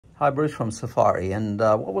Hi, Bruce from Safari, and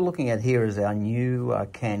what we're looking at here is our new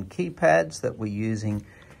CAN keypads that we're using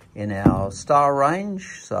in our Star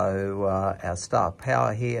range. So our Star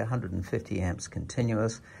Power here, 150 amps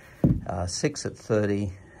continuous, 6 at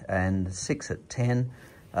 30 and 6 at 10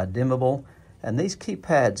 are dimmable. And these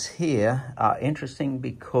keypads here are interesting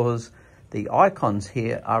because the icons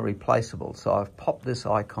here are replaceable. So I've popped this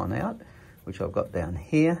icon out, which I've got down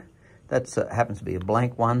here. That happens to be a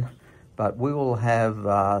blank one. But we will have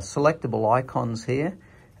selectable icons here,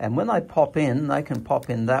 and when they pop in, they can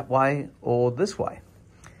pop in that way or this way.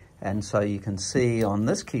 And so you can see on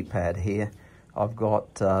this keypad here, I've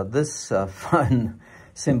got this phone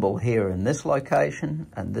symbol here in this location,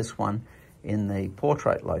 and this one in the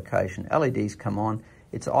portrait location. LEDs come on.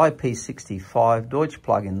 It's IP65 Deutsch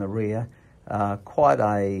plug in the rear. Quite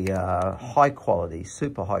a high quality,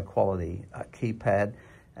 super high quality keypad.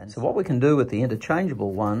 And so what we can do with the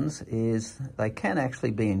interchangeable ones is they can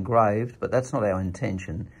actually be engraved, but that's not our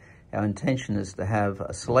intention. Our intention is to have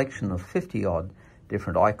a selection of 50 odd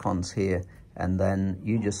different icons here, and then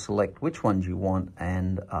you just select which ones you want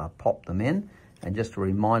and pop them in. And just a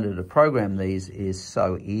reminder, to program these is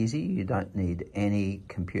so easy. You don't need any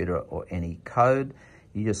computer or any code.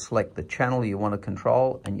 You just select the channel you want to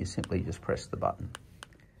control and you simply just press the button.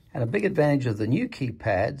 And a big advantage of the new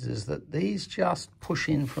keypads is that these just push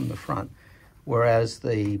in from the front, whereas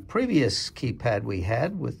the previous keypad we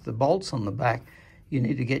had with the bolts on the back, you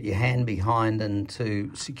need to get your hand behind and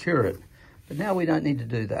to secure it. But now we don't need to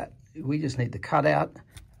do that. We just need to cut out,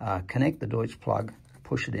 connect the Deutsch plug,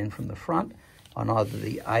 push it in from the front on either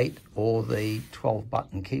the 8 or the 12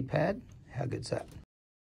 button keypad. How good's that?